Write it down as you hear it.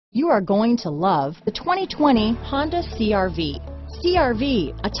You are going to love the 2020 Honda CR-V.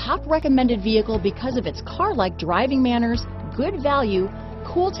 CR-V, a top recommended vehicle because of its car-like driving manners, good value,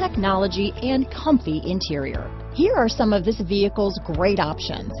 cool technology, and comfy interior. Here are some of this vehicle's great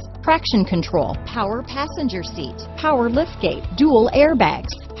options: traction control, power passenger seat, power liftgate, dual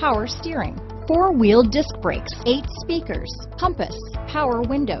airbags, power steering, four-wheel disc brakes, 8 speakers, compass, power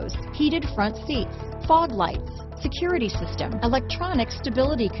windows, heated front seats, fog lights, security system, electronic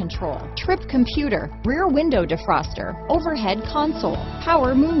stability control, trip computer, rear window defroster, overhead console,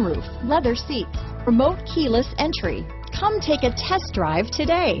 power moonroof, leather seats, remote keyless entry. Come take a test drive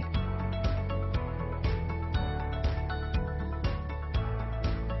today.